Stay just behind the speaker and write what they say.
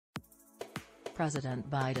President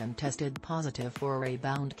Biden tested positive for a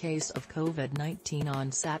rebound case of COVID-19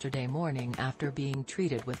 on Saturday morning after being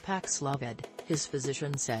treated with Paxlovid, his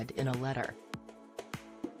physician said in a letter.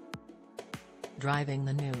 Driving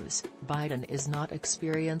the news, Biden is not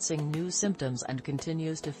experiencing new symptoms and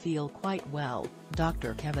continues to feel quite well,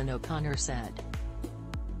 Dr. Kevin O'Connor said.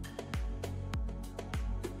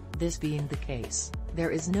 This being the case, there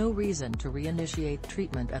is no reason to reinitiate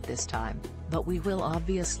treatment at this time, but we will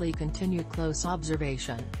obviously continue close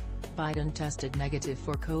observation. Biden tested negative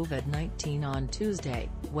for COVID-19 on Tuesday,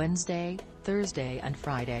 Wednesday, Thursday and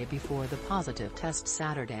Friday before the positive test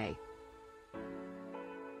Saturday.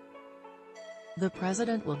 The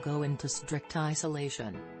president will go into strict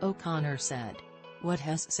isolation, O'Connor said. "What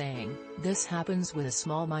has saying, this happens with a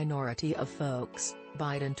small minority of folks,"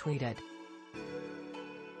 Biden tweeted.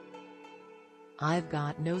 "I've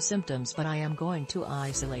got no symptoms but I am going to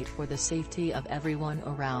isolate for the safety of everyone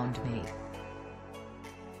around me.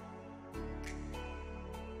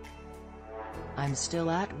 I'm still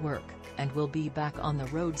at work, and will be back on the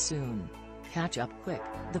road soon. Catch up quick."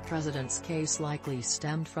 The president's case likely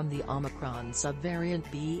stemmed from the Omicron subvariant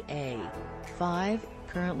BA.5,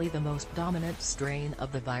 currently the most dominant strain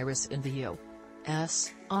of the virus in the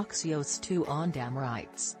U.S., Axios TuAnh Dam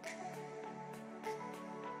writes.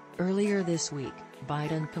 Earlier this week,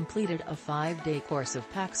 Biden completed a 5-day course of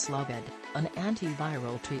Paxlovid, an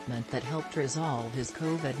antiviral treatment that helped resolve his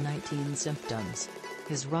COVID-19 symptoms.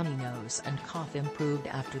 His runny nose and cough improved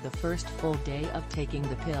after the first full day of taking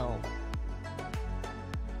the pill.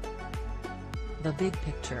 The big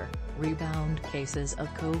picture: rebound cases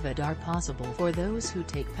of COVID are possible for those who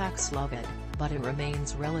take Paxlovid, but it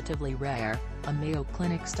remains relatively rare, a Mayo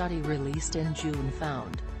Clinic study released in June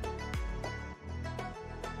found.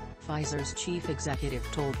 Pfizer's chief executive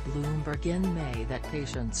told Bloomberg in May that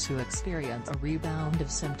patients who experience a rebound of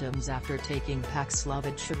symptoms after taking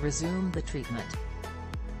Paxlovid should resume the treatment.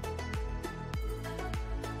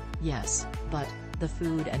 Yes, but, the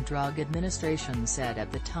Food and Drug Administration said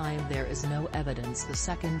at the time there is no evidence the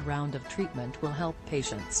second round of treatment will help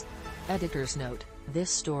patients. Editor's note: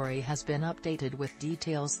 this story has been updated with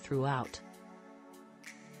details throughout.